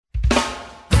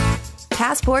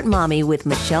Passport Mommy with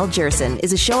Michelle Jerson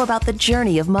is a show about the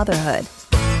journey of motherhood.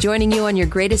 Joining you on your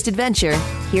greatest adventure,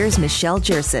 here's Michelle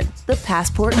Jerson, the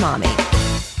Passport Mommy.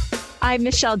 I'm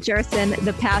Michelle Jerson,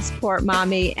 the Passport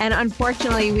Mommy, and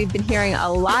unfortunately, we've been hearing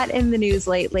a lot in the news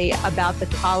lately about the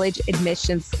college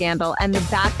admissions scandal, and the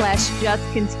backlash just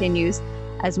continues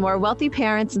as more wealthy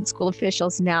parents and school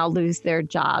officials now lose their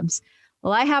jobs.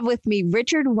 Well, I have with me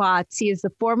Richard Watts. He is the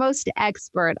foremost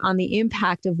expert on the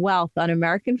impact of wealth on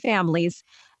American families,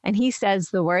 and he says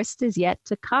the worst is yet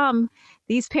to come.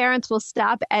 These parents will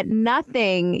stop at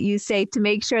nothing, you say, to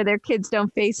make sure their kids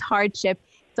don't face hardship.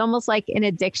 It's almost like an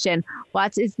addiction.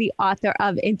 Watts is the author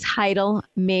of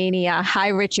Entitlemania. Hi,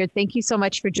 Richard. Thank you so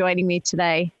much for joining me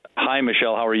today. Hi,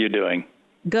 Michelle. How are you doing?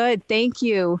 Good. Thank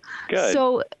you. Good.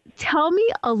 So tell me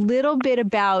a little bit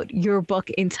about your book,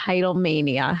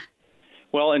 Entitlemania.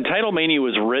 Well, Entitlemania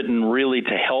was written really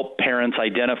to help parents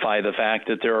identify the fact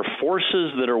that there are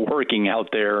forces that are working out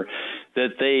there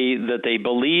that they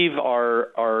believe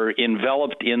are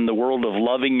enveloped in the world of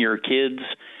loving your kids,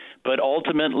 but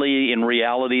ultimately, in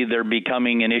reality, they're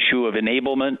becoming an issue of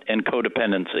enablement and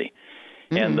codependency.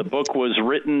 And the book was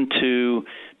written to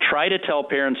try to tell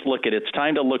parents, look, it's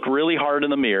time to look really hard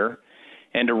in the mirror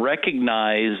and to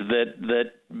recognize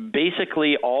that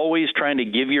basically always trying to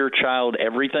give your child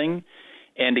everything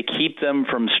and to keep them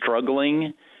from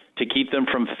struggling, to keep them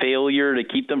from failure, to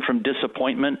keep them from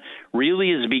disappointment,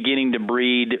 really is beginning to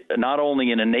breed not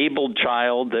only an enabled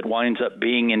child that winds up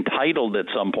being entitled at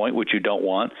some point, which you don't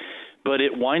want, but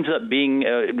it winds up being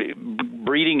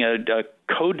breeding a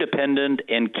codependent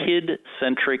and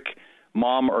kid-centric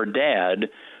mom or dad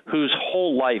whose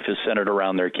whole life is centered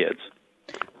around their kids.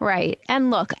 Right.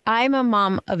 And look, I'm a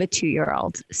mom of a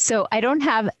 2-year-old, so I don't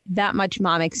have that much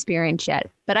mom experience yet,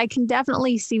 but I can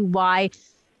definitely see why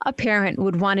a parent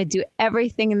would want to do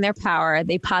everything in their power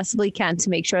they possibly can to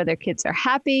make sure their kids are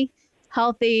happy,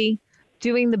 healthy,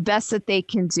 doing the best that they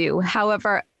can do.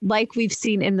 However, like we've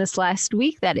seen in this last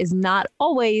week, that is not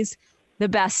always the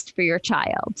best for your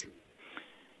child.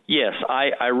 Yes,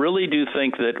 I really do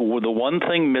think that the one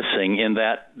thing missing in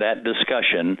that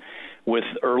discussion with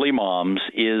early moms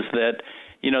is that,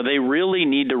 they really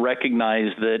need to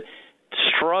recognize that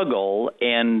struggle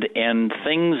and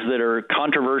things that are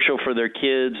controversial for their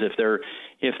kids, if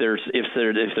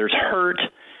there's hurt,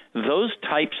 those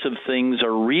types of things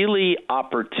are really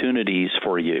opportunities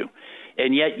for you.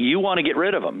 And yet you want to get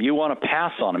rid of them. You want to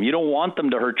pass on them. You don't want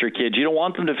them to hurt your kids. You don't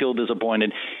want them to feel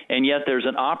disappointed. And yet there's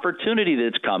an opportunity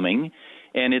that's coming,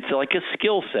 and it's like a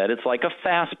skill set. It's like a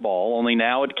fastball, only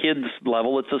now at kids'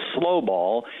 level it's a slow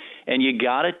ball. And you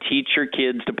got to teach your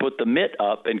kids to put the mitt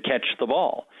up and catch the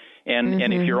ball. And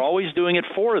if you're always doing it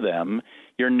for them,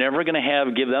 you're never going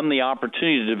to give them the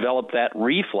opportunity to develop that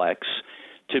reflex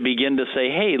to begin to say,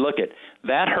 hey, look,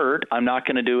 that hurt. I'm not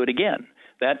going to do it again.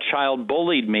 That child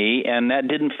bullied me, and that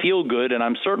didn't feel good, and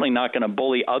I'm certainly not going to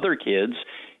bully other kids,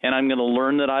 and I'm going to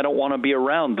learn that I don't want to be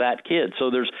around that kid.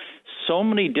 So there's so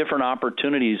many different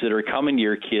opportunities that are coming to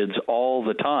your kids all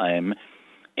the time,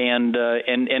 and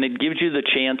it gives you the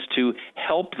chance to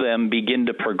help them begin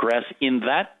to progress in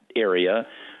that area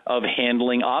of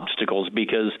handling obstacles,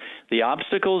 because the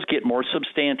obstacles get more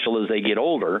substantial as they get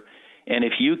older. And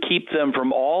if you keep them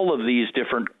from all of these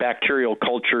different bacterial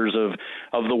cultures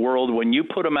of the world, when you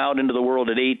put them out into the world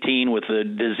at 18 with the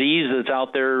disease that's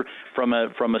out there from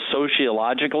a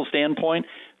sociological standpoint,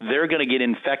 they're going to get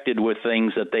infected with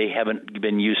things that they haven't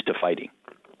been used to fighting.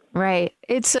 Right.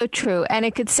 It's so true. And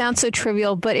it could sound so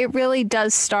trivial, but it really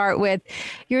does start with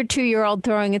your 2-year-old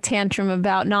throwing a tantrum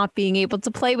about not being able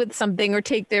to play with something or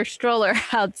take their stroller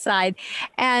outside.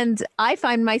 And I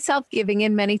find myself giving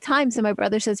in many times. And my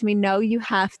brother says to me, no, you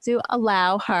have to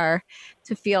allow her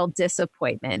to feel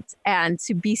disappointment and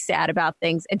to be sad about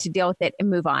things and to deal with it and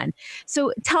move on.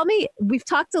 So tell me, we've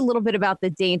talked a little bit about the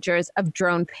dangers of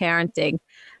drone parenting,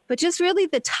 but just really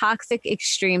the toxic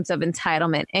extremes of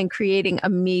entitlement and creating a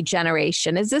me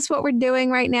generation. Is this what we're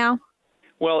doing right now?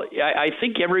 Well, I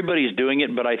think everybody's doing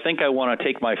it, but I think I want to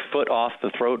take my foot off the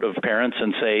throat of parents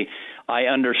and say, I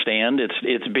understand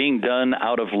it's being done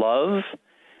out of love,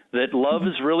 that love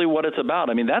is really what it's about.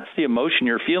 I mean, that's the emotion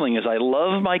you're feeling is I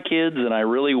love my kids and I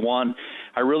really want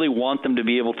them to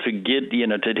be able to get,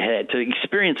 to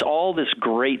experience all this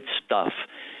great stuff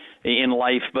in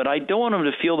life, but I don't want them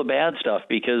to feel the bad stuff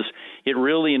because it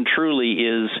really and truly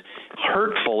is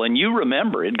hurtful. And you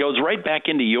remember, it goes right back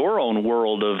into your own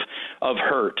world of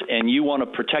hurt, and you want to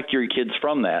protect your kids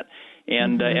from that.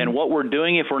 And what we're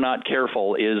doing, if we're not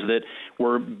careful, is that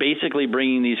we're basically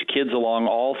bringing these kids along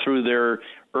all through their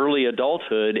early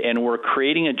adulthood, and we're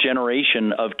creating a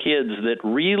generation of kids that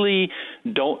really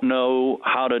don't know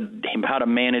how to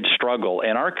manage struggle.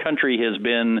 And our country has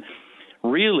been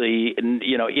really,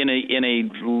 in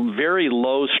a very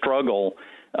low struggle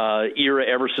era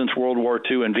ever since World War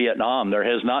II and Vietnam. There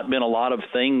has not been a lot of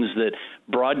things that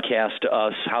broadcast to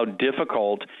us how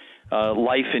difficult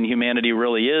life in humanity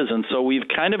really is. And so we've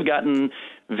kind of gotten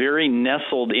very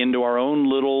nestled into our own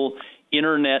little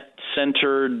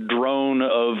internet-centered drone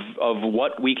of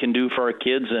what we can do for our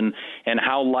kids and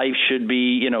how life should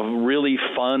be, really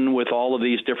fun with all of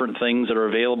these different things that are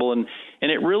available. And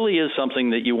it really is something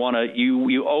that you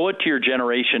owe it to your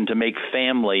generation to make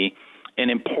family an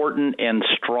important and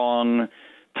strong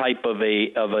type of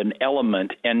an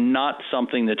element, and not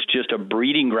something that's just a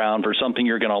breeding ground for something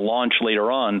you're going to launch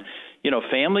later on.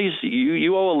 Families,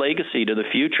 you owe a legacy to the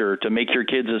future to make your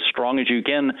kids as strong as you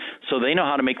can so they know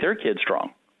how to make their kids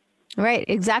strong. Right,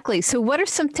 exactly. So what are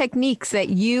some techniques that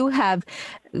you have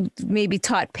maybe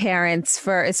taught parents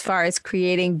for as far as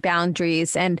creating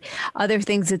boundaries and other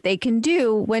things that they can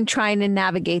do when trying to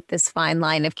navigate this fine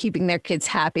line of keeping their kids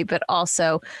happy, but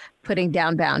also putting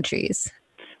down boundaries?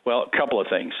 Well, a couple of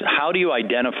things. How do you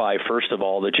identify, first of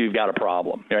all, that you've got a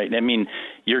problem, right? I mean,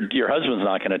 your husband's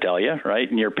not going to tell you, right?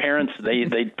 And your parents, they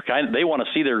want to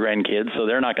see their grandkids, so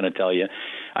they're not going to tell you.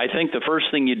 I think the first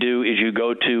thing you do is you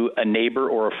go to a neighbor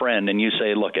or a friend and you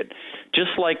say, look,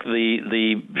 just like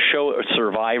the show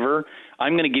Survivor,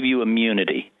 I'm going to give you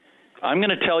immunity. I'm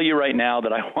going to tell you right now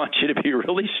that I want you to be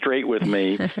really straight with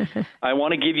me. I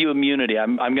want to give you immunity.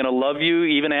 I'm going to love you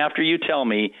even after you tell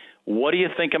me, what do you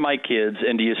think of my kids,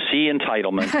 and do you see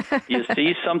entitlement? Do you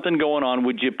see something going on?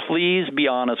 Would you please be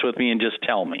honest with me and just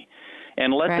tell me?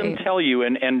 And let them tell you,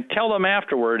 and tell them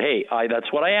afterward, hey,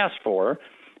 that's what I asked for,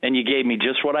 and you gave me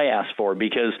just what I asked for.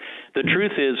 Because the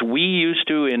truth is, we used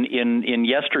to, in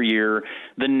yesteryear,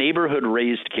 the neighborhood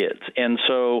raised kids. And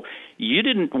so you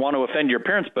didn't want to offend your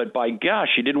parents, but by gosh,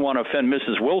 you didn't want to offend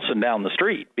Mrs. Wilson down the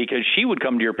street, because she would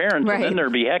come to your parents, and then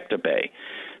there'd be heck to pay.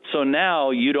 So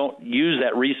now you don't use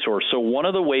that resource. So one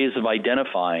of the ways of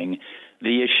identifying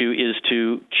the issue is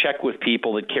to check with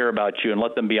people that care about you and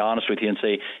let them be honest with you and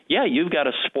say, yeah, you've got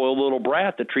a spoiled little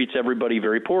brat that treats everybody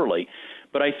very poorly.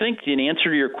 But I think in answer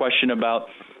to your question about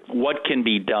what can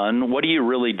be done, what do you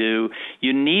really do,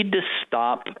 you need to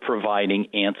stop providing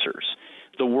answers.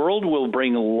 The world will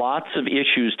bring lots of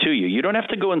issues to you. You don't have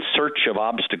to go in search of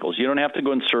obstacles. You don't have to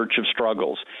go in search of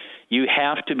struggles. You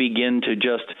have to begin to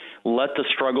just let the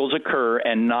struggles occur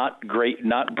and not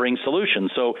bring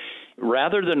solutions. So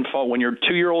rather than when your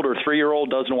 2-year-old or 3-year-old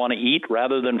doesn't want to eat,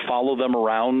 rather than follow them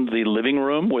around the living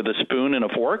room with a spoon and a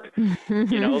fork,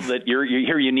 that you're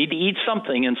here, you need to eat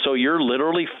something. And so you're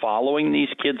literally following these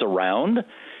kids around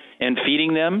and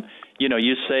feeding them.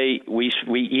 You say, we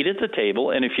eat at the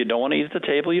table, and if you don't want to eat at the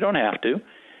table, you don't have to.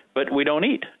 But we don't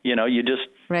eat. You just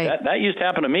that used to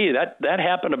happen to me. That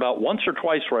happened about once or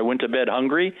twice where I went to bed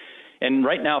hungry. And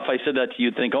right now, if I said that to you,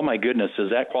 you'd think, oh, my goodness,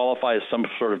 does that qualify as some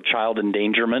sort of child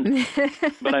endangerment?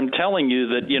 But I'm telling you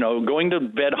that, going to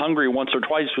bed hungry once or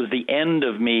twice was the end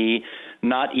of me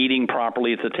not eating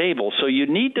properly at the table. So you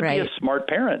need to be a smart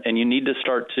parent, and you need to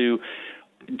start to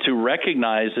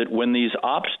recognize that when these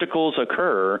obstacles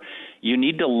occur, you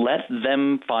need to let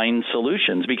them find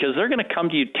solutions, because they're going to come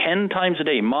to you 10 times a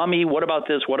day. Mommy, what about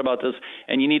this? What about this?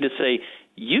 And you need to say,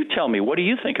 you tell me, what do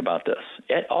you think about this?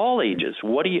 At all ages,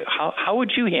 how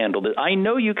would you handle this? I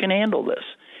know you can handle this.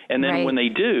 And then when they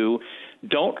do,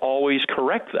 don't always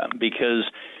correct them, because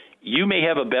you may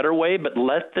have a better way, but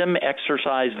let them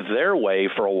exercise their way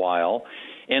for a while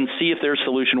and see if their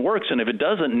solution works. And if it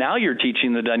doesn't, now you're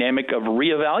teaching the dynamic of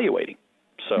reevaluating.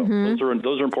 So those are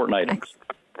important items.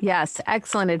 Yes,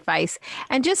 excellent advice.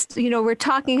 And just, we're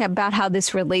talking about how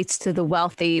this relates to the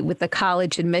wealthy with the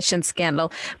college admission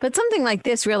scandal, but something like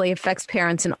this really affects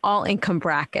parents in all income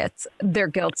brackets. They're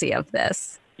guilty of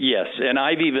this. Yes, and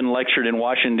I've even lectured in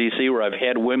Washington, D.C., where I've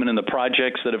had women in the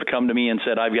projects that have come to me and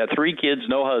said, I've got 3 kids,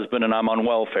 no husband, and I'm on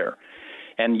welfare.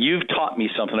 And you've taught me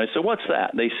something. I said, what's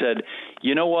that? They said,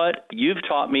 you know what? You've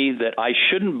taught me that I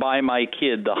shouldn't buy my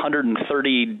kid the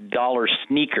 $130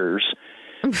 sneakers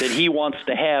that he wants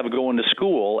to have going to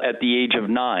school at the age of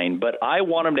 9. But I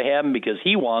want him to have them because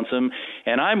he wants them,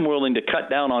 and I'm willing to cut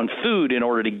down on food in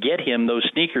order to get him those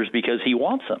sneakers because he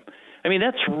wants them. I mean,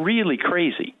 that's really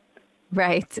crazy.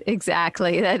 Right,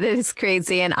 exactly. That is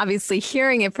crazy. And obviously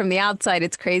hearing it from the outside,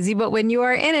 it's crazy. But when you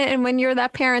are in it and when you're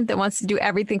that parent that wants to do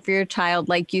everything for your child,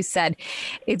 like you said,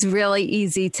 it's really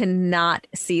easy to not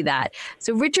see that.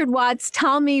 So Richard Watts,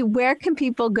 tell me, where can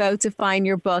people go to find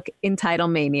your book,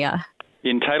 Entitlemania?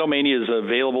 Entitlemania is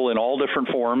available in all different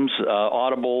forms,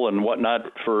 Audible and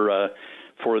whatnot for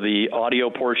the audio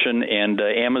portion, and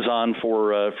Amazon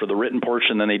for the written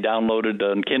portion. Then they download it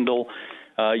on Kindle.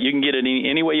 You can get it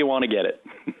any way you want to get it.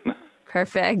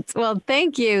 Perfect. Well,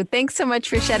 thank you. Thanks so much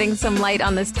for shedding some light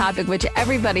on this topic, which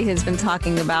everybody has been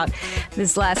talking about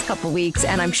this last couple weeks,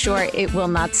 and I'm sure it will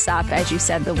not stop. As you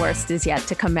said, the worst is yet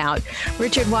to come out.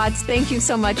 Richard Watts, thank you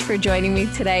so much for joining me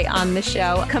today on the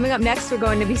show. Coming up next, we're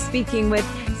going to be speaking with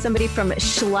somebody from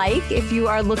Schleich. If you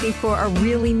are looking for a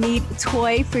really neat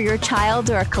toy for your child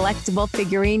or a collectible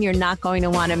figurine, you're not going to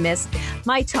want to miss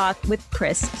my talk with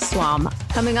Chris Swam.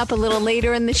 Coming up a little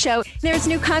later in the show, there's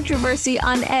new controversy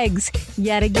on eggs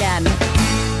yet again.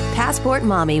 Passport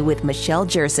Mommy with Michelle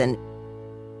Jerson.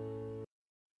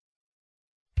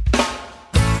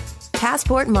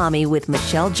 Passport Mommy with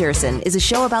Michelle Jerson is a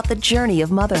show about the journey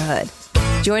of motherhood.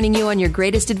 Joining you on your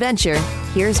greatest adventure,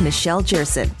 here's Michelle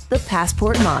Jerson, the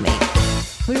Passport Mommy.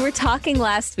 We were talking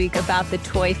last week about the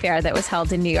toy fair that was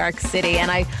held in New York City, and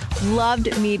I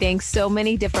loved meeting so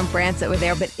many different brands that were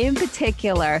there, but in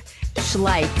particular,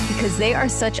 Schleich, because they are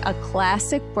such a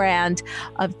classic brand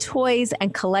of toys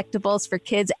and collectibles for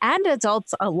kids and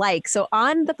adults alike. So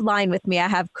on the line with me, I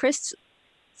have Chris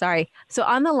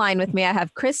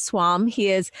Swam. He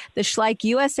is the Schleich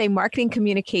USA Marketing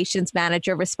Communications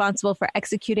Manager, responsible for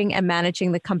executing and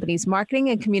managing the company's marketing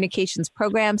and communications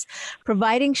programs,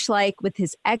 providing Schleich with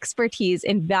his expertise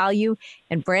in value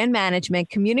and brand management,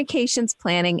 communications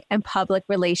planning, and public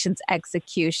relations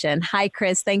execution. Hi,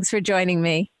 Chris. Thanks for joining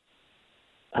me.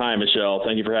 Hi, Michelle.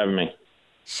 Thank you for having me.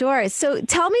 Sure. So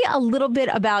tell me a little bit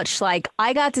about Schleich.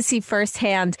 I got to see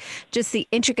firsthand just the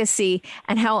intricacy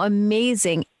and how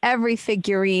amazing every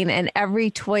figurine and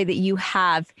every toy that you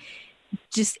have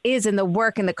just is, in the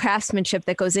work and the craftsmanship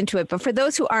that goes into it. But for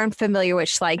those who aren't familiar with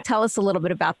Schleich, tell us a little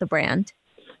bit about the brand.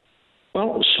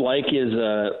 Well, Schleich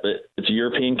it's a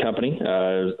European company,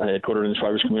 headquartered in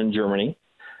Schweiz, Germany.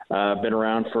 Been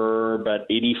around for about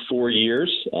 84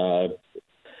 years.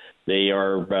 They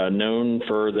are known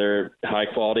for their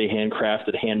high-quality,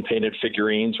 handcrafted, hand-painted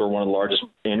figurines. We're one of the largest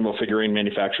animal figurine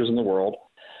manufacturers in the world.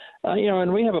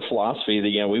 And we have a philosophy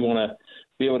that, we want to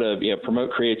be able to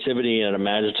promote creativity and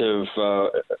imaginative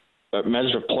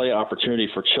play opportunity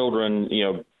for children,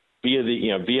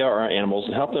 via our animals,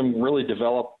 and help them really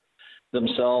develop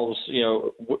themselves,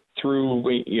 through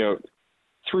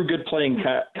good playing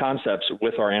concepts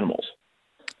with our animals.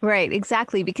 Right,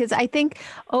 exactly. Because I think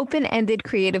open-ended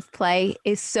creative play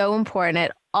is so important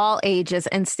at all ages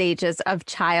and stages of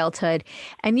childhood.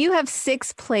 And you have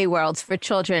 6 play worlds for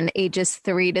children ages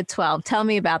 3 to 12. Tell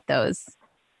me about those.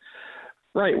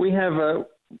 Right. We have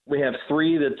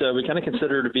 3 that we kind of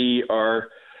consider to be our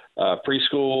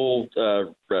preschool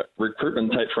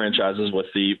recruitment type franchises with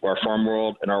our Farm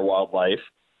World and our Wildlife.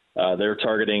 They're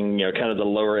targeting, kind of the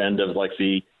lower end of like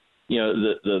the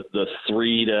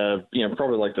 3 to,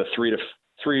 probably like the 3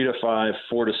 to 5,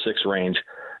 4 to 6 range,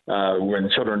 when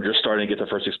children are just starting to get their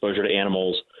first exposure to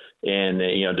animals and,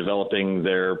 developing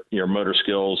their, motor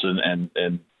skills and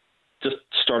just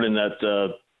starting that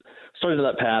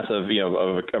path of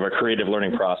a creative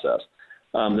learning process.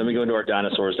 Then we go into our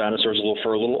dinosaurs. Dinosaurs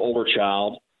for a little older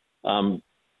child,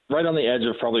 right on the edge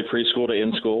of probably preschool to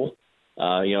in school.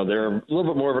 They're a little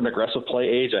bit more of an aggressive play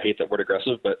age. I hate that word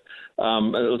aggressive, but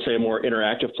let's say a more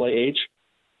interactive play age.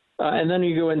 And then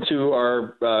you go into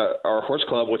our horse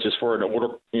club, which is for an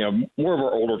older, more of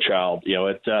our older child.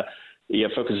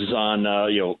 It focuses on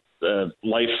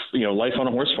life on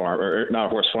a horse farm, or not a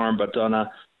horse farm, but on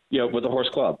with a horse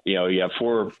club. You have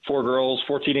four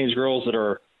teenage girls that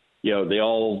are, they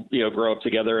all grow up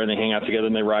together and they hang out together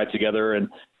and they ride together, and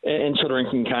children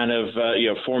can kind of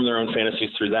form their own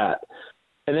fantasies through that.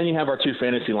 And then you have our 2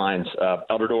 fantasy lines,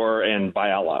 Eldador and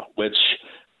Biala, which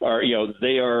are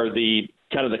they are the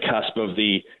kind of the cusp of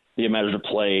the imaginative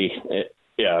play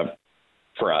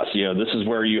for us. This is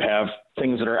where you have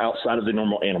things that are outside of the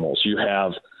normal animals. You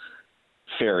have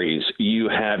fairies, you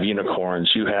have unicorns,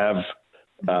 you have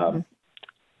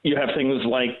things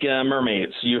like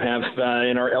mermaids. You have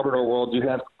in our Eldador world, you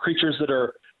have creatures that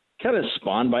are kind of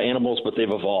spawned by animals, but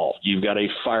they've evolved. You've got a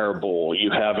fire bull,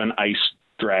 you have an ice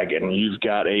dragon, you've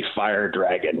got a fire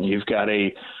dragon, you've got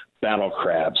a battle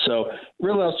crab. So it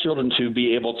really allows children to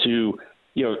be able to,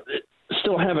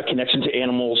 still have a connection to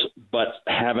animals, but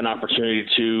have an opportunity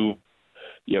to,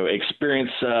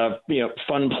 experience,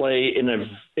 fun play in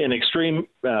an extreme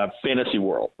fantasy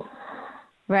world.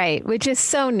 Right, which is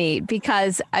so neat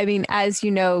because, I mean, as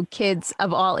you know, kids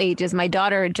of all ages, my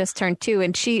daughter just turned 2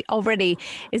 and she already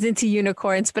is into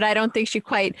unicorns, but I don't think she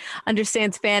quite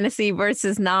understands fantasy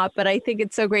versus not. But I think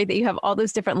it's so great that you have all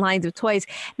those different lines of toys.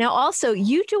 Now, also,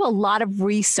 you do a lot of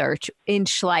research in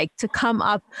Schleich to come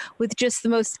up with just the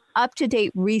most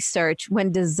up-to-date research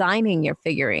when designing your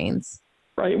figurines.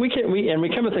 Right. We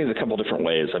come at things a couple different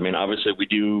ways. I mean, obviously, we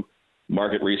do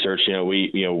market research.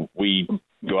 We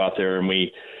go out there and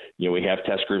we have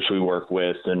test groups we work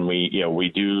with, and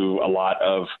we do a lot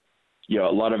of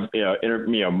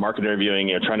market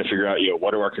interviewing, trying to figure out,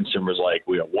 what are our consumers like?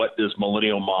 What does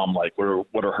millennial mom like?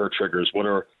 What are her triggers? What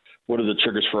are the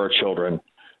triggers for our children?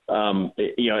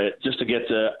 Just to get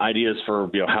the ideas for,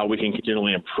 how we can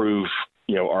continually improve,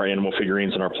 our animal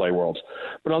figurines and our play worlds.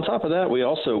 But on top of that, we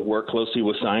also work closely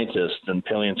with scientists and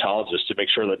paleontologists to make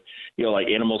sure that, like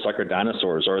animals like our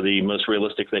dinosaurs are the most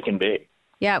realistic they can be.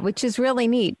 Yeah, which is really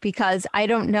neat because I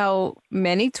don't know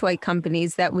many toy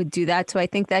companies that would do that. So I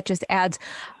think that just adds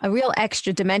a real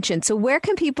extra dimension. So where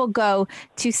can people go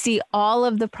to see all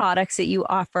of the products that you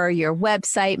offer, your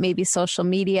website, maybe social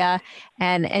media,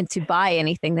 and to buy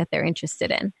anything that they're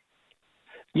interested in?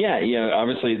 Yeah,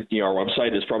 obviously, our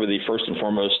website is probably the first and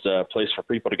foremost place for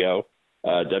people to go,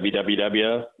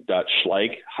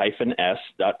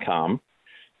 www.schleich-s.com.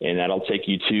 And that'll take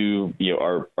you to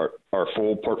our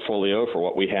full portfolio for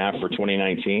what we have for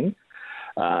 2019.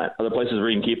 Other places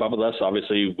where you can keep up with us,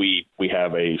 obviously, we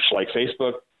have a Schleich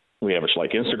Facebook, we have a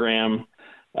Schleich Instagram,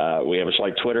 we have a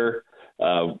Schleich Twitter,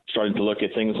 starting to look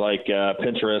at things like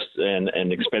Pinterest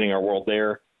and expanding our world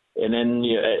there. And then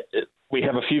we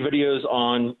have a few videos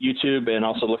on YouTube and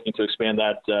also looking to expand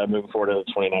that moving forward into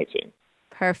 2019.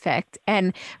 Perfect.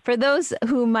 And for those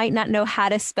who might not know how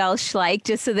to spell Schleich,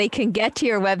 just so they can get to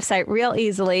your website real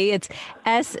easily, it's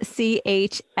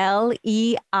SCHLEICH.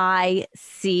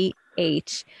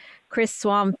 Chris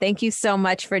Swam, thank you so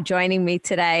much for joining me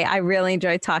today. I really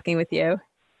enjoyed talking with you.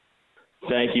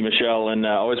 Thank you, Michelle. And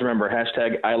always remember,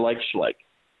 #ILikeSchleich.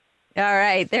 All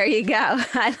right, there you go.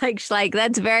 I like Schleich.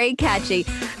 That's very catchy.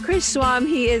 Chris Swam,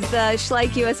 he is the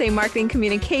Schleich USA Marketing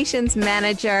Communications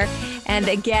Manager. And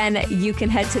again, you can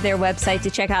head to their website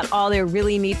to check out all their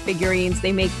really neat figurines.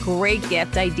 They make great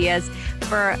gift ideas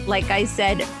for, like I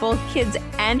said, both kids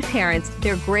and parents.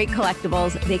 They're great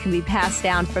collectibles. They can be passed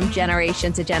down from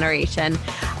generation to generation.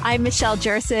 I'm Michelle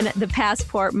Jerson, the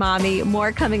Passport Mommy.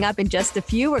 More coming up in just a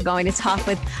few. We're going to talk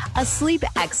with a sleep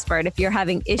expert if you're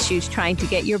having issues trying to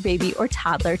get your baby or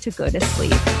toddler to go to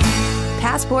sleep.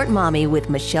 Passport Mommy with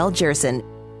Michelle Jerson.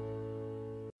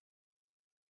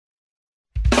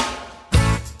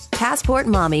 Passport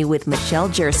Mommy with Michelle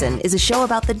Jerson is a show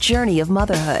about the journey of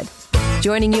motherhood.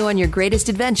 Joining you on your greatest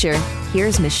adventure,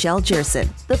 here's Michelle Jerson,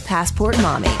 the Passport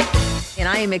Mommy. And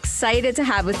I am excited to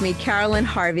have with me Carolyn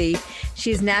Harvey.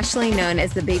 She's nationally known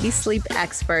as the baby sleep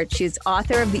expert. She's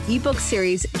author of the ebook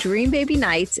series Dream Baby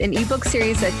Nights, an ebook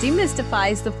series that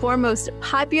demystifies the 4 most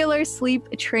popular sleep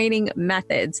training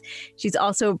methods. She's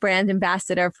also a brand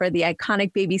ambassador for the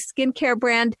iconic baby skincare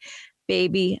brand,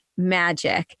 Baby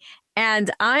Magic.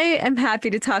 And I am happy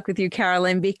to talk with you,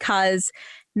 Carolyn, because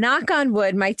knock on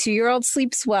wood, my 2-year-old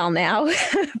sleeps well now,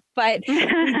 but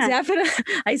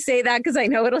I say that because I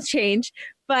know it'll change,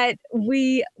 but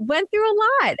we went through a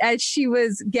lot as she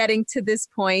was getting to this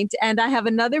point. And I have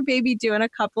another baby due in a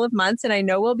couple of months, and I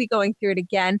know we'll be going through it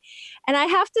again. And I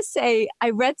have to say, I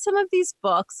read some of these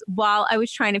books while I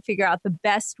was trying to figure out the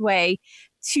best way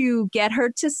to get her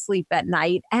to sleep at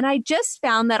night. And I just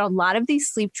found that a lot of these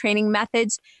sleep training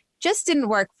methods just didn't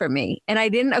work for me. And I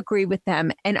didn't agree with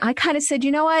them. And I kind of said,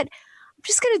 you know what? I'm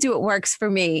just going to do what works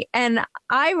for me. And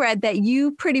I read that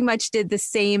you pretty much did the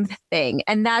same thing.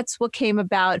 And that's what came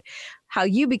about how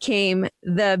you became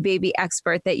the baby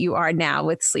expert that you are now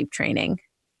with sleep training.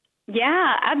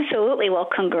 Yeah, absolutely. Well,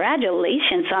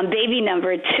 congratulations on baby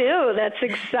number 2. That's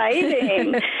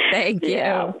exciting. Thank you.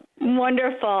 Yeah.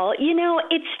 Wonderful.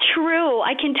 It's true.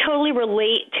 I can totally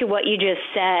relate to what you just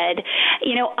said.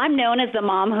 I'm known as the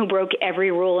mom who broke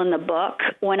every rule in the book.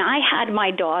 When I had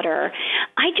my daughter,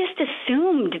 I just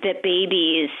assumed that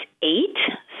babies ate,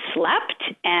 slept,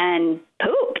 and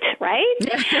pooped, right?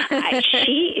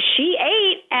 She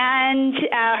ate and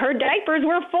her diapers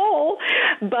were full,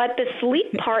 but the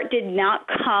sleep part did not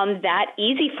come that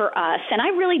easy for us. And I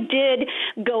really did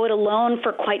go it alone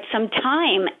for quite some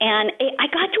time. And I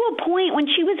got to a point when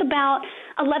she was about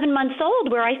 11 months old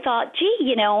where I thought, gee,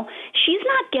 she's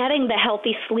not getting the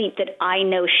healthy sleep that I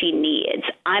know she needs.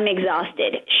 I'm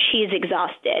exhausted. She's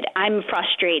exhausted. I'm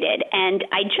frustrated. And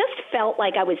I just felt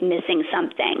like I was missing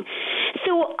something. So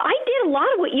So I did a lot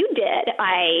of what you did.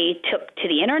 I took to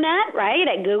the internet, right?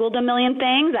 I Googled a million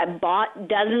things. I bought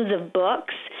dozens of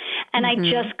books, and I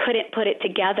just couldn't put it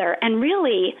together. And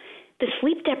really, the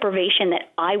sleep deprivation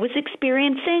that I was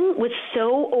experiencing was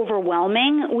so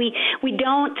overwhelming. We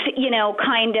don't,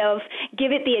 kind of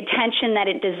give it the attention that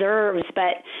it deserves,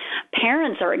 but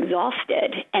parents are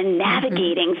exhausted and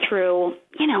navigating through,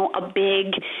 a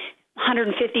big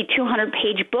 150,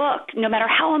 200-page book, no matter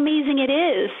how amazing it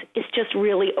is, it's just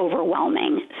really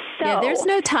overwhelming. So yeah, there's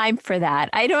no time for that.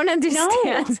 I don't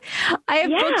understand. No. I have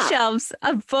bookshelves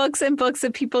of books and books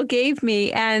that people gave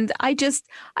me, and I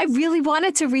really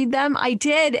wanted to read them. I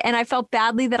did, and I felt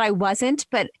badly that I wasn't,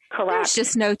 but there's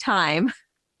just no time.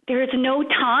 There's no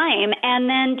time. And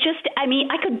then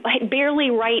I could barely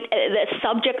write the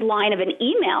subject line of an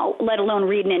email, let alone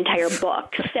read an entire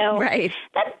book. So right.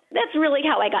 That's really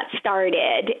how I got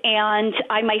started. And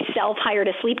I myself hired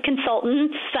a sleep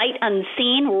consultant, sight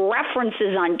unseen,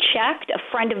 references unchecked. A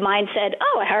friend of mine said,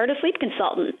 I hired a sleep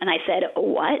consultant. And I said,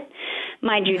 what?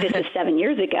 Mind you, this is 7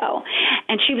 years ago.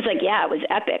 And she was like, yeah, it was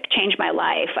epic. Changed my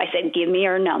life. I said, give me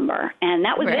your number. And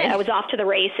that was it. I was off to the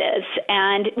races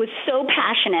and was so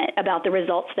passionate about the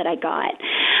results that I got.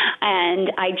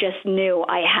 And I just knew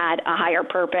I had a higher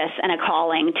purpose and a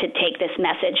calling to take this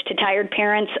message to tired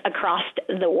parents across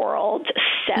the world.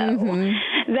 So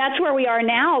that's where we are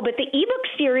now. But the ebook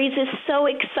series is so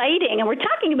exciting. And we're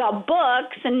talking about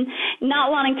books and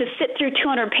not wanting to sit through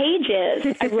 200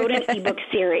 pages. I wrote an ebook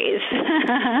series.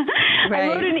 I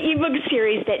wrote an ebook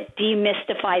series that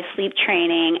demystifies sleep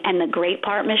training. And the great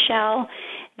part, Michelle,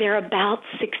 they're about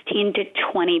 16 to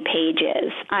 20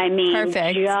 pages. I mean,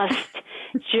 perfect.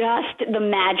 just the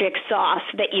magic sauce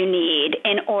that you need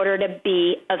in order to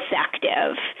be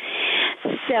effective.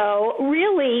 So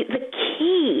really the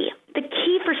key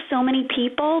for so many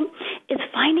people is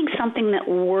finding something that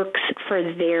works for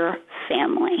their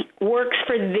family, works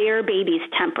for their baby's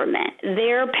temperament,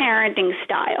 their parenting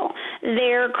style,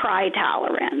 their cry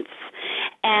tolerance.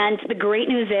 And the great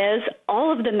news is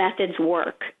all of the methods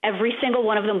work. Every single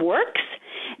one of them works.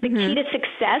 The key to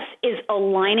success is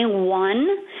aligning one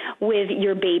with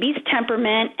your baby's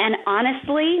temperament and,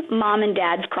 honestly, mom and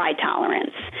dad's cry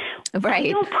tolerance. Right.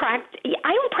 I don't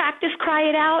practice cry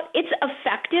it out. It's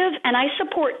effective, and I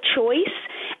support choice.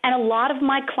 And a lot of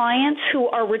my clients who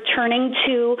are returning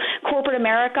to corporate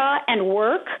America and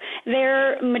work,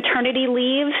 their maternity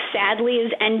leave, sadly,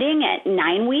 is ending at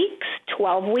 9 weeks,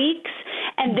 12 weeks,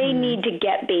 and they need to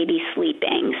get baby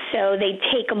sleeping. So they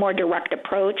take a more direct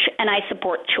approach, and I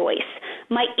support choice.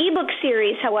 My ebook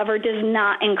series, however, does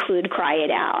not include Cry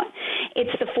It Out.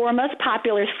 It's the 4 most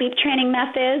popular sleep training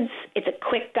methods. It's a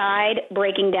quick guide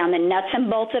breaking down the nuts and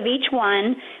bolts of each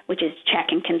one, which is check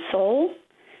and console,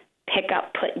 pick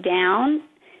up, put down,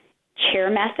 chair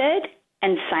method,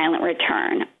 and silent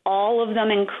return. All of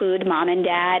them include mom and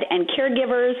dad and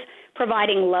caregivers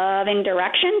providing loving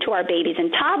direction to our babies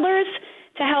and toddlers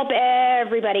to help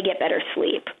everybody get better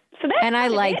sleep. So that's and I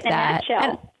like that.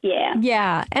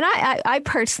 Yeah. And I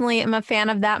personally am a fan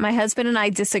of that. My husband and I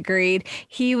disagreed.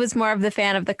 He was more of the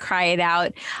fan of the cry it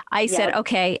out. I said,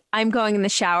 okay, I'm going in the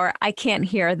shower. I can't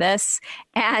hear this.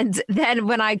 And then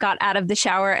when I got out of the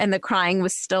shower and the crying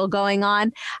was still going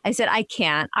on, I said, I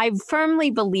can't. I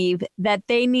firmly believe that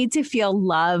they need to feel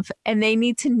love and they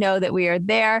need to know that we are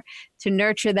there to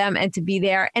nurture them and to be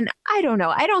there. And I don't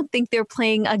know. I don't think they're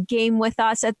playing a game with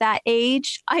us at that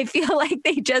age. I feel like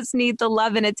they just need the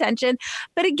love and attention.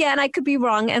 But again, I could be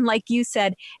wrong. And like you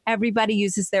said, everybody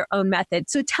uses their own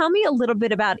method. So tell me a little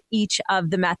bit about each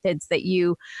of the methods that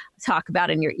you talk about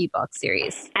in your ebook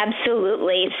series.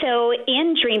 Absolutely. So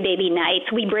in Dream Baby Nights,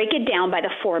 we break it down by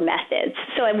the 4 methods.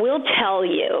 So I will tell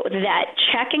you that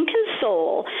check and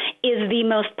console is the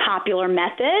most popular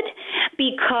method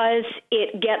because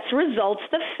it gets results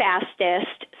the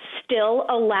fastest, still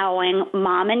allowing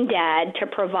mom and dad to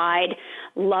provide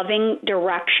loving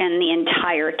direction the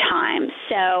entire time.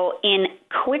 So in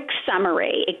quick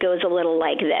summary, it goes a little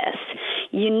like this.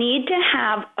 You need to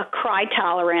have a cry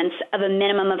tolerance of a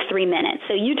minimum of 3 minutes.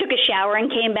 So you took a shower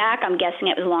and came back. I'm guessing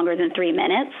it was longer than 3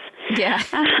 minutes. Yeah.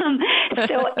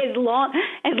 So as long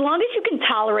as you can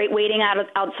tolerate waiting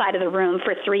outside of the room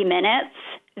for 3 minutes,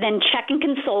 then check and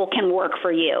console can work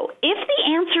for you. If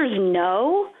the answer is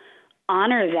no,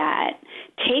 honor that.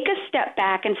 Take a step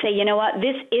back and say, you know what,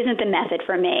 this isn't the method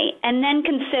for me. And then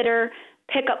consider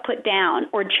pick up, put down,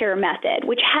 or chair method,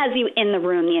 which has you in the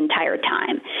room the entire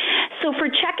time. So for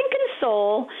check and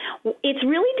console, it's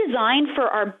really designed for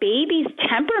our baby's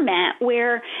temperament,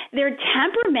 where their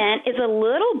temperament is a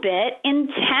little bit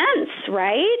intense,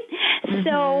 right?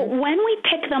 So when we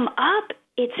pick them up,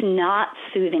 it's not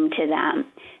soothing to them.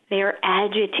 They're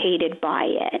agitated by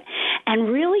it. And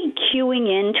really cueing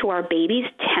into our baby's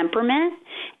temperament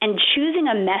and choosing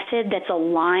a method that's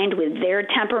aligned with their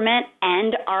temperament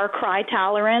and our cry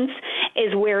tolerance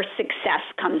is where success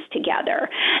comes together.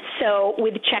 So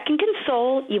with Check and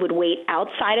Console, you would wait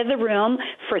outside of the room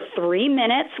for 3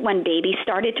 minutes when baby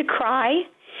started to cry.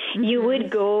 Mm-hmm. You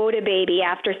would go to baby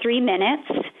after 3 minutes.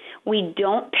 We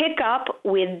don't pick up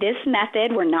with this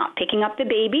method. We're not picking up the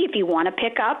baby. If you want to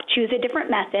pick up, choose a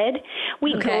different method.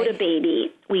 We go to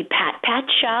baby. We pat, pat,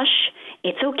 shush.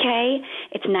 It's okay.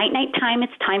 It's night-night time.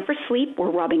 It's time for sleep. We're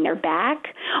rubbing their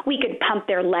back. We could pump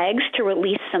their legs to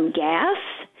release some gas.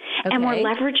 Okay. And we're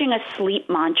leveraging a sleep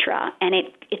mantra. And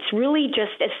it's really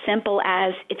just as simple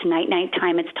as it's night-night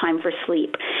time, it's time for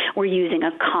sleep. We're using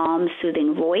a calm,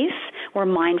 soothing voice. We're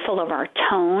mindful of our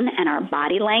tone and our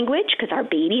body language because our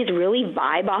babies really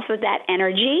vibe off of that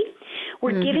energy.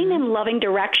 We're giving them loving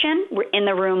direction. We're in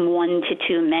the room 1 to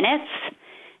 2 minutes.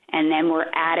 And then we're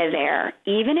out of there.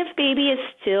 Even if baby is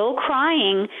still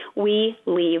crying, we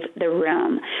leave the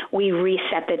room. We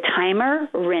reset the timer,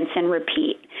 rinse and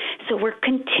repeat. So we're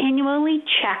continually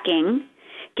checking,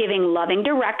 giving loving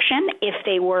direction if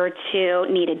they were to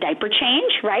need a diaper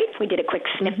change, right? We did a quick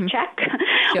sniff check.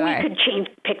 Sure. We could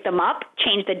pick them up,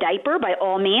 change the diaper. By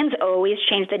all means, always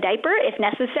change the diaper if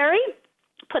necessary.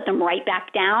 Put them right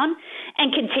back down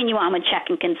and continue on with Check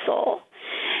and Console.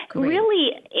 Great.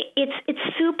 Really, it's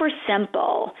super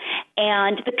simple,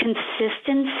 and the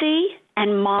consistency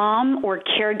and mom or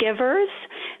caregivers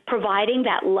providing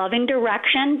that loving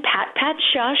direction, pat, pat,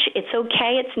 shush, it's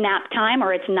okay, it's nap time,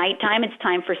 or it's nighttime, it's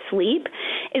time for sleep,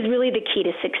 is really the key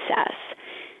to success.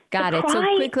 Got it. So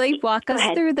quickly walk us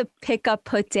through the pick up,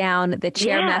 put down, the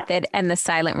chair method, and the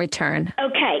silent return.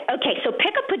 Okay. So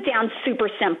pick up, put down, super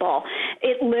simple.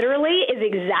 It literally is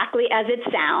exactly as it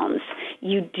sounds.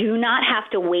 You do not have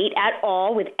to wait at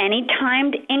all with any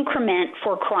timed increment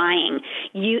for crying.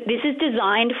 This is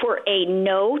designed for a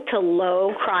no to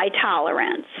low cry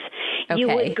tolerance. Okay. You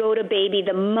would go to baby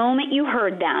the moment you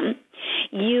heard them.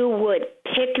 You would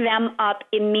pick them up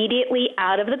immediately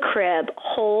out of the crib,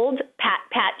 hold, pat,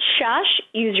 pat, shush,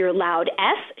 use your loud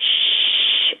S,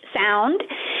 shh sound,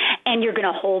 and you're going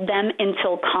to hold them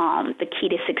until calm. The key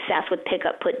to success with pick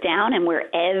up, put down, and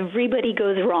where everybody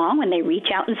goes wrong when they reach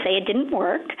out and say it didn't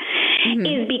work,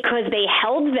 is because they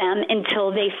held them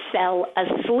until they fell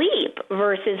asleep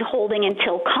versus holding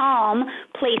until calm,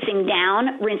 placing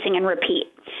down, rinsing, and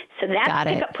repeat. So that's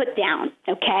pick up, put down,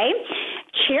 okay?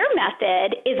 Chair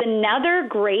method is another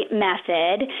great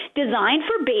method designed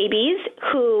for babies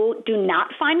who do not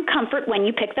find comfort when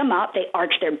you pick them up. They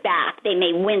arch their back. They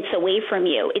may wince away from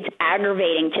you. It's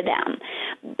aggravating to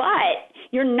them. But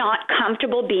you're not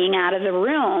comfortable being out of the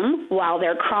room while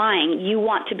they're crying. You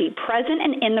want to be present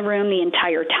and in the room the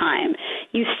entire time.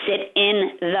 You sit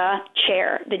in the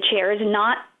chair. The chair is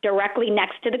not directly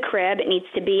next to the crib. It needs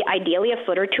to be ideally a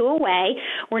foot or two away.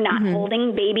 We're not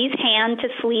holding baby's hand to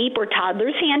sleep or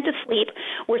toddler's hand to sleep.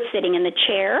 We're sitting in the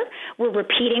chair. We're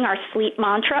repeating our sleep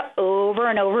mantra over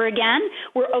and over again.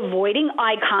 We're avoiding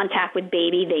eye contact with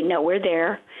baby. They know we're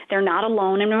there. They're not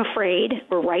alone and afraid.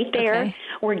 We're right there. Okay.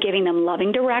 We're giving them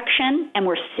loving direction, and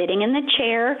we're sitting in the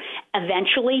chair,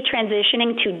 eventually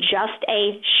transitioning to just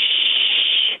a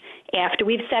shh after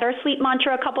we've said our sleep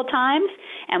mantra a couple times,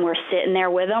 and we're sitting there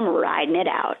with them, riding it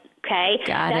out. Okay?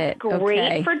 That's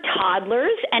great for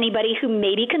toddlers, anybody who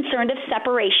may be concerned of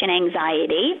separation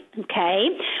anxiety. Okay?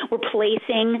 We're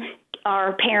placing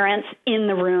our parents in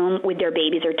the room with their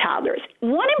babies or toddlers.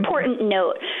 One important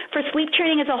note, for sleep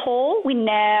training as a whole, we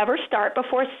never start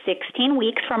before 16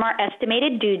 weeks from our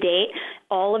estimated due date.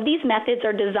 All of these methods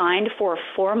are designed for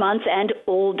 4 months and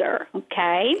older,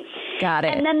 okay? Got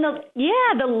it. And then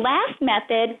the last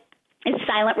method is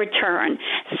silent return.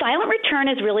 Silent return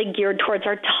is really geared towards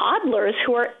our toddlers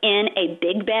who are in a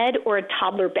big bed or a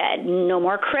toddler bed, no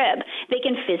more crib. They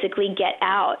can physically get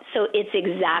out. So it's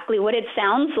exactly what it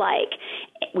sounds like.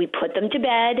 We put them to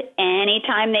bed.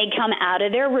 Anytime they come out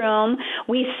of their room,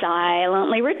 we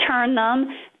silently return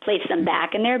them, place them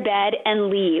back in their bed,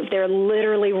 and leave. They're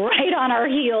literally right on our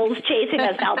heels chasing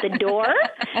us out the door.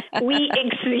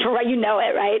 You know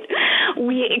it, right?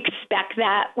 We expect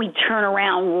that. We turn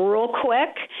around real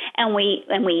quick, and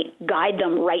we guide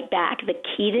them right back. The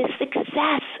key to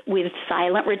success with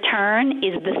silent return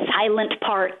is the silent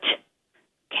part.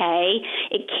 Okay?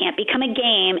 It can't become a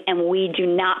game, and we do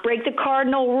not break the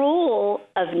cardinal rule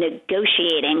of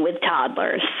negotiating with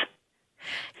toddlers.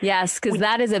 Yes, because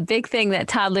that is a big thing that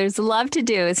toddlers love to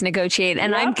do is negotiate.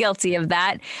 And I'm guilty of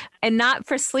that. And not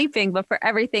for sleeping, but for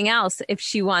everything else. If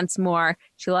she wants more,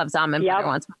 she loves almond butter,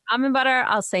 wants more almond butter,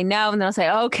 I'll say no. And they'll say,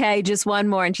 okay, just one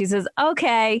more. And she says,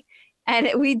 okay.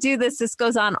 And we do this. This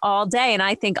goes on all day. And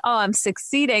I think, oh, I'm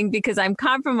succeeding because I'm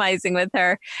compromising with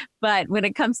her. But when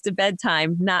it comes to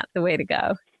bedtime, not the way to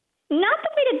go. Not the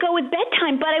way to go with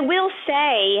bedtime, but I will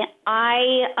say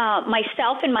I,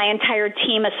 myself and my entire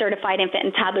team of certified infant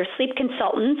and toddler sleep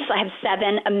consultants, I have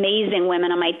 7 amazing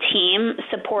women on my team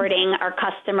supporting our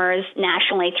customers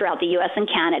nationally throughout the U.S. and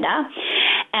Canada.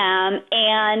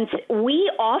 And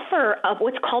we offer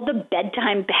what's called the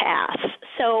bedtime pass.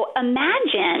 So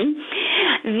imagine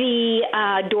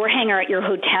the door hanger at your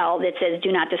hotel that says,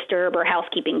 do not disturb or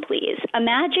housekeeping, please.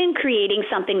 Imagine creating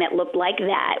something that looked like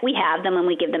that. We have them and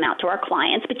we give them out to our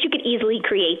clients, but you could easily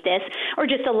create this or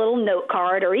just a little note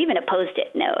card or even a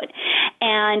Post-it note.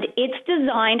 And it's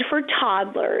designed for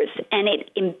toddlers and it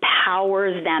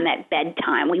empowers them at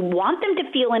bedtime. We want them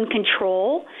to feel in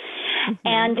control.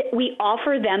 And we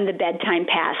offer them the bedtime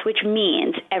pass, which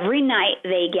means every night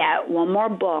they get one more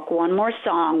book, one more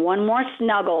song, one more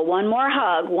snuggle, one more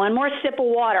hug, one more sip of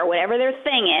water, whatever their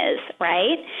thing is,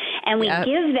 right? And we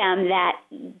give them that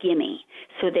gimme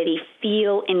so that they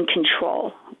feel in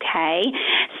control, okay?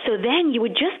 So then you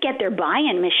would just get their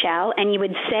buy-in, Michelle, and you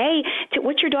would say,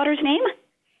 what's your daughter's name?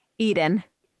 Eden.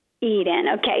 Eden.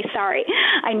 Okay, sorry.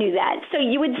 I knew that. So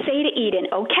you would say to Eden,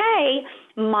 okay,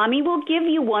 Mommy will give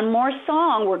you one more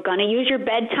song. We're going to use your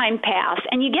bedtime pass.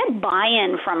 And you get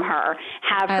buy-in from her.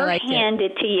 Have her hand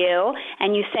it to you.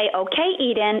 And you say, okay,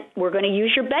 Eden, we're going to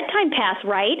use your bedtime pass,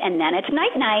 right? And then it's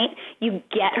night-night. You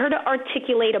get her to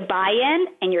articulate a buy-in,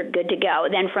 and you're good to go.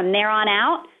 Then from there on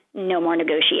out, no more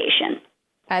negotiation.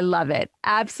 I love it.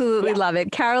 Absolutely love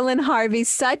it. Carolyn Harvey,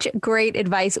 such great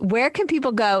advice. Where can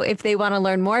people go if they want to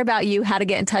learn more about you, how to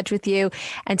get in touch with you,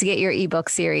 and to get your ebook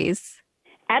series?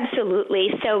 Absolutely.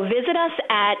 So visit us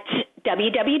at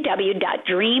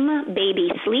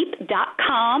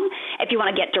www.dreambabysleep.com. If you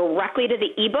want to get directly to the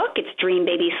ebook, it's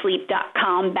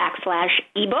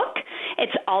dreambabysleep.com/ebook.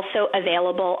 It's also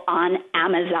available on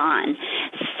Amazon.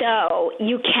 So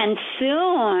you can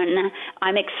soon,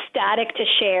 I'm ecstatic to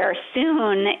share,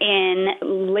 soon in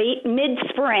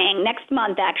mid-spring, next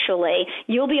month actually,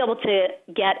 you'll be able to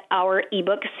get our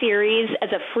ebook series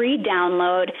as a free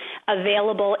download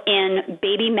available in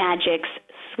Baby Magic's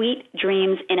Sweet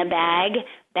Dreams in a Bag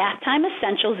Bath Time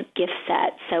Essentials gift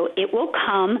set. So it will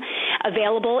come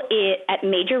available at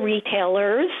major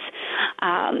retailers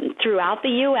throughout the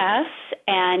U.S.,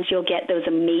 and you'll get those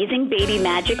amazing Baby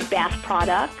Magic bath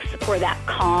products for that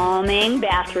calming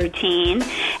bath routine.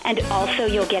 And also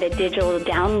you'll get a digital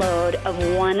download of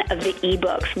one of the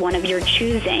ebooks, one of your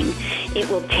choosing. It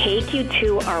will take you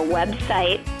to our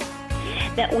website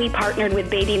that we partnered with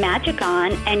Baby Magic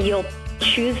on, and you'll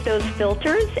choose those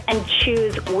filters and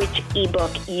choose which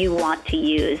ebook you want to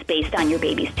use based on your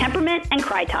baby's temperament and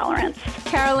cry tolerance.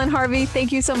 Carolyn Harvey,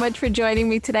 thank you so much for joining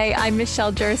me today. I'm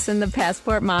Michelle Jerson, the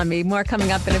Passport Mommy. More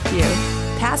coming up in a few.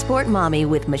 Passport Mommy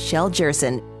with Michelle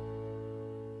Jerson.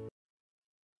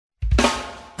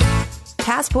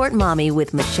 Passport Mommy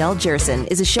with Michelle Jerson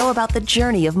is a show about the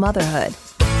journey of motherhood.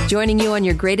 Joining you on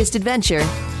your greatest adventure,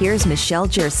 here's Michelle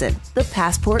Jerson, the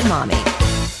Passport Mommy.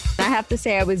 I have to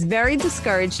say I was very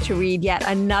discouraged to read yet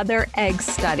another egg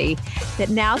study that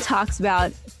now talks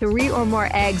about 3 or more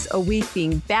eggs a week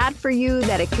being bad for you,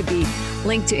 that it could be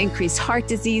linked to increased heart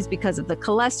disease because of the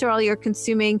cholesterol you're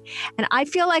consuming. And I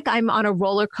feel like I'm on a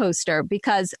roller coaster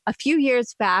because a few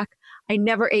years back, I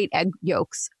never ate egg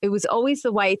yolks. It was always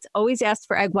the whites, always asked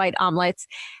for egg white omelets.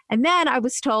 And then I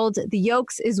was told the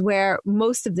yolks is where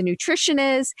most of the nutrition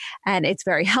is, and it's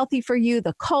very healthy for you,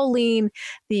 the choline,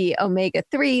 the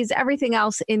omega-3s, everything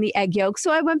else in the egg yolk.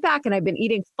 So I went back and I've been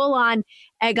eating full-on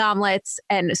egg omelets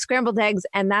and scrambled eggs,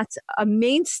 and that's a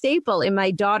main staple in my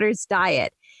daughter's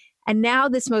diet. And now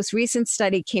this most recent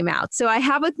study came out. So I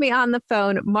have with me on the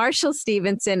phone Marshall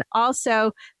Stevenson,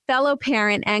 also fellow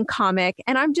parent and comic.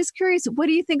 And I'm just curious, what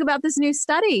do you think about this new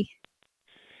study?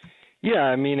 Yeah,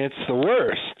 I mean, it's the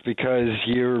worst because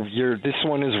this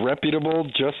one is reputable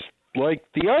just like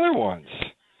the other ones.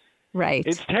 Right.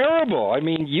 It's terrible. I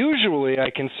mean, usually I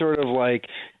can sort of like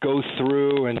go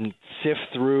through and sift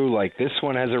through like this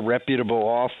one has a reputable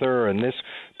author and this,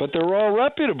 but they're all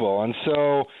reputable. And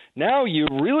so now you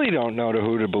really don't know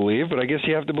who to believe, but I guess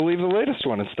you have to believe the latest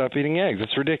one and stop eating eggs.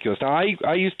 It's ridiculous. Now,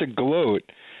 I used to gloat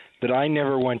that I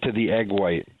never went to the egg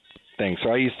white. thing.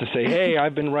 So I used to say, hey,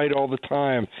 I've been right all the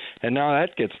time. And now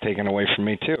that gets taken away from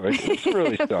me, too. It's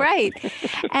really stuff. Right.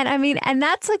 And I mean, and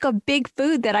that's like a big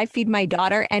food that I feed my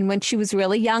daughter. And when she was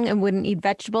really young and wouldn't eat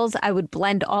vegetables, I would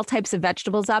blend all types of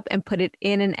vegetables up and put it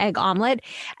in an egg omelet.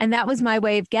 And that was my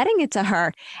way of getting it to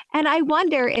her. And I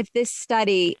wonder if this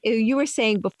study, you were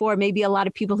saying before, maybe a lot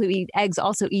of people who eat eggs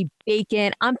also eat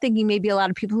bacon. I'm thinking maybe a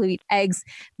lot of people who eat eggs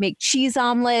make cheese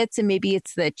omelets, and maybe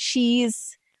it's the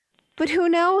cheese. But who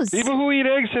knows? People who eat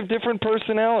eggs have different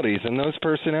personalities, and those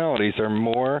personalities are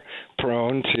more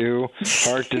prone to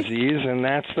heart disease, and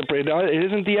it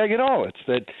isn't the egg at all. It's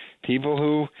that people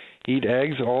who eat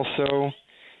eggs also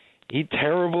eat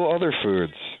terrible other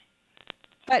foods.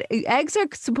 But eggs are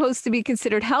supposed to be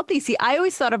considered healthy. See, I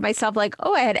always thought of myself like,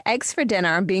 oh, I had eggs for dinner.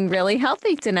 I'm being really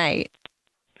healthy tonight.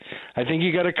 I think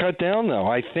you got to cut down, though.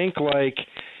 I think,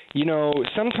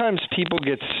 sometimes people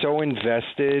get so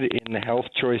invested in the health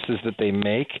choices that they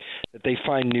make that they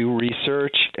find new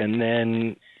research and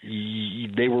then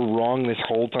they were wrong this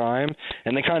whole time,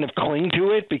 and they kind of cling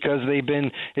to it because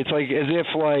it's like as if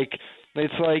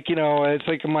it's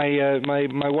like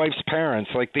my wife's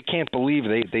parents, like they can't believe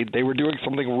they were doing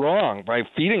something wrong by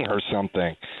feeding her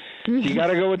something. So you got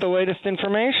to go with the latest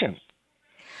information.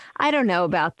 I don't know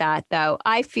about that, though.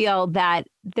 I feel that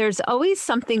there's always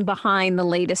something behind the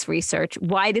latest research.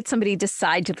 Why did somebody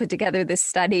decide to put together this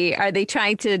study? Are they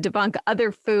trying to debunk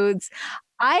other foods?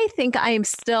 I think I am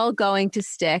still going to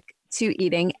stick to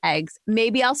eating eggs.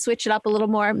 Maybe I'll switch it up a little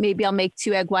more. Maybe I'll make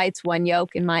 2 egg whites, 1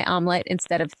 yolk in my omelet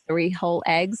instead of 3 whole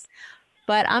eggs.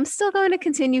 But I'm still going to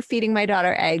continue feeding my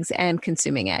daughter eggs and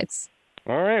consuming eggs.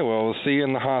 All right. Well, we'll see you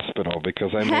in the hospital because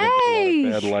I made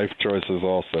a lot of bad life choices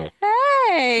also.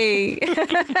 Hey.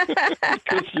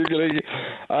 You're gonna,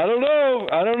 I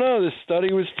don't know. This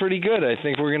study was pretty good. I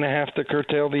think we're going to have to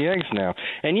curtail the eggs now.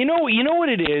 And you know what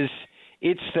it is?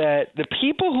 It's that the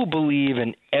people who believe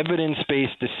in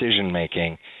evidence-based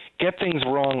decision-making get things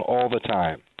wrong all the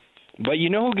time. But you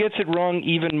know who gets it wrong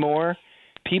even more?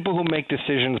 People who make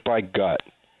decisions by gut.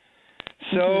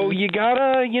 So you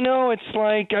gotta, it's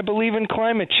like I believe in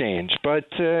climate change, but,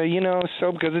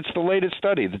 because it's the latest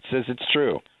study that says it's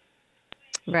true.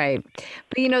 Right.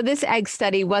 But, this egg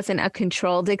study wasn't a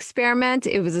controlled experiment.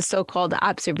 It was a so-called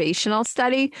observational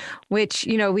study, which,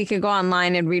 we can go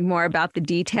online and read more about the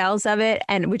details of it,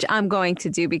 and which I'm going to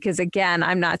do because, again,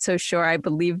 I'm not so sure I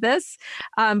believe this.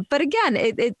 But again,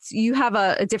 you have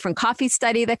a different coffee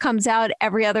study that comes out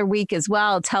every other week as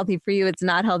well. It's healthy for you. It's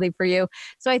not healthy for you.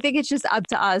 So I think it's just up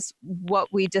to us what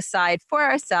we decide for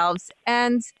ourselves.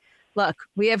 And look,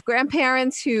 we have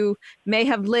grandparents who may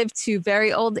have lived to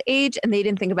very old age and they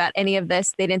didn't think about any of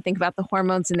this. They didn't think about the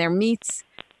hormones in their meats.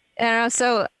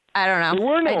 So I don't know. There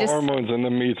were no hormones in the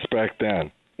meats back then.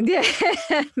 Yeah,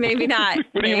 maybe not.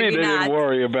 What do you mean they didn't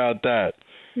worry about that?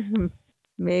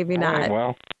 Maybe not. Right,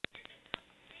 well,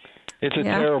 it's a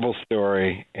terrible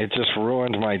story. It just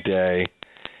ruined my day.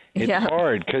 It's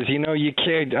hard because, you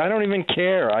can't. I don't even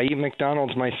care. I eat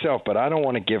McDonald's myself, but I don't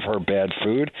want to give her bad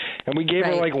food. And we gave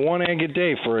her like 1 egg a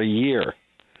day for a year.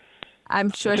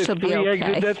 I'm sure she'll be okay.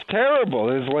 Eggs, that's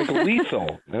terrible. It's like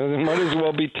lethal. It might as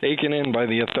well be taken in by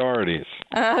the authorities.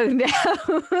 Oh, no.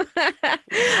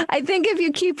 I think if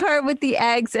you keep her with the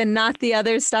eggs and not the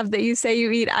other stuff that you say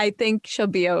you eat, I think she'll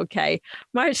be okay.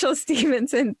 Marshall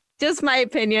Stevenson, just my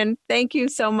opinion. Thank you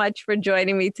so much for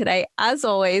joining me today. As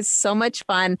always, so much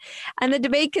fun. And the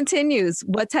debate continues.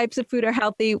 What types of food are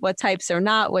healthy? What types are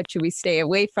not? What should we stay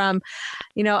away from?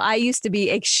 I used to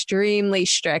be extremely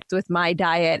strict with my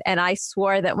diet. And I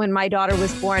swore that when my daughter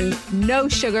was born, no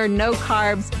sugar, no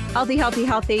carbs, healthy, healthy,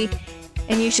 healthy.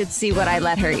 And you should see what I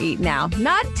let her eat now.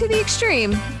 Not to the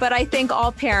extreme, but I think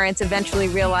all parents eventually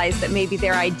realize that maybe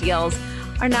their ideals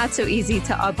are not so easy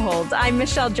to uphold. I'm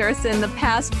Michelle Jerson, the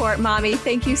Passport Mommy.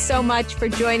 Thank you so much for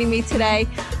joining me today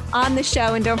on the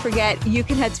show. And don't forget, you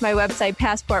can head to my website,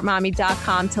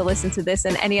 passportmommy.com, to listen to this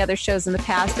and any other shows in the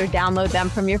past or download them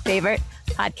from your favorite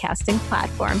podcasting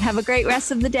platform. Have a great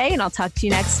rest of the day, and I'll talk to you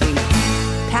next week.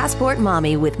 Passport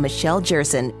Mommy with Michelle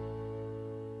Jerson.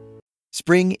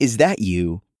 Spring, is that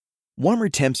you? Warmer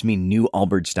temps mean new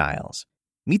Allbirds styles.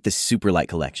 Meet the Superlight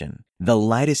Collection, the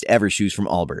lightest ever shoes from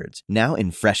Allbirds, now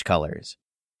in fresh colors.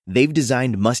 They've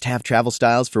designed must-have travel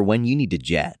styles for when you need to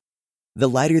jet. The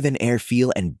lighter-than-air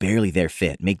feel and barely-there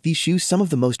fit make these shoes some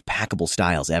of the most packable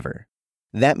styles ever.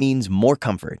 That means more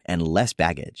comfort and less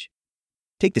baggage.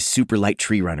 Take the Superlight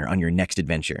Tree Runner on your next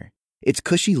adventure. Its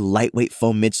cushy, lightweight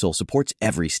foam midsole supports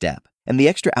every step, and the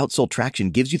extra outsole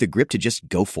traction gives you the grip to just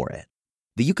go for it.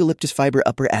 The eucalyptus fiber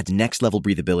upper adds next-level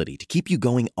breathability to keep you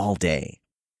going all day.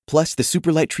 Plus, the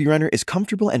Superlight Tree Runner is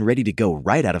comfortable and ready to go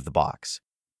right out of the box.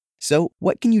 So,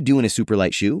 what can you do in a super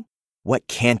light shoe? What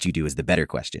can't you do is the better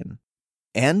question.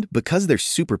 And because they're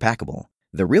super packable,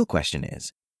 the real question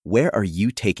is, where are you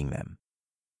taking them?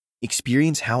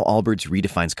 Experience how Allbirds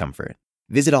redefines comfort.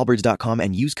 Visit allbirds.com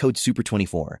and use code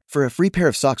SUPER24 for a free pair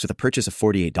of socks with a purchase of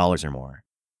 $48 or more.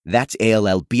 That's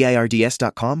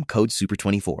ALLBIRDS.com, code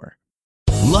SUPER24.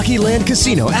 Lucky Land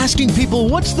Casino, asking people,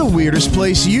 what's the weirdest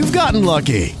place you've gotten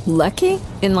lucky? Lucky?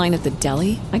 In line at the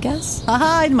deli, I guess?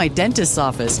 Aha, in my dentist's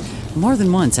office. More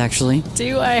than once, actually.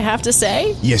 Do I have to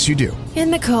say? Yes, you do. In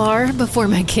the car before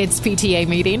my kids' PTA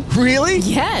meeting. Really?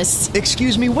 Yes.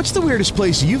 Excuse me, what's the weirdest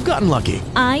place you've gotten lucky?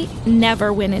 I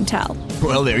never win and tell.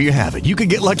 Well, there you have it. You can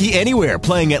get lucky anywhere,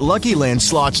 playing at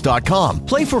LuckyLandSlots.com.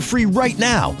 Play for free right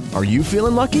now. Are you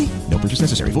feeling lucky? No purchase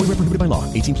necessary. Void where prohibited by law.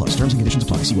 18+. Terms and conditions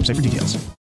apply. See website for details.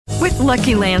 With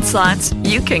Lucky Land Slots,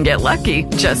 you can get lucky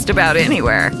just about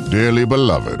anywhere. Dearly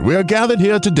beloved, we are gathered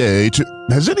here today to...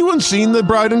 Has anyone seen the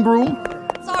bride and groom?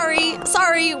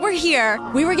 Sorry, we're here.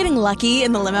 We were getting lucky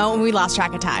in the limo and we lost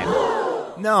track of time.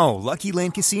 No, Lucky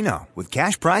Land Casino, with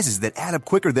cash prizes that add up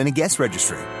quicker than a guest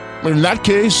registry. In that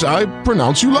case, I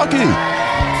pronounce you lucky.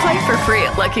 Play for free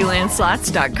at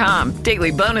LuckyLandSlots.com.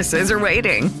 Daily bonuses are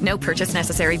waiting. No purchase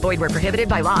necessary. Void where prohibited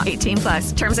by law.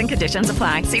 18+. Terms and conditions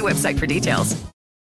apply. See website for details.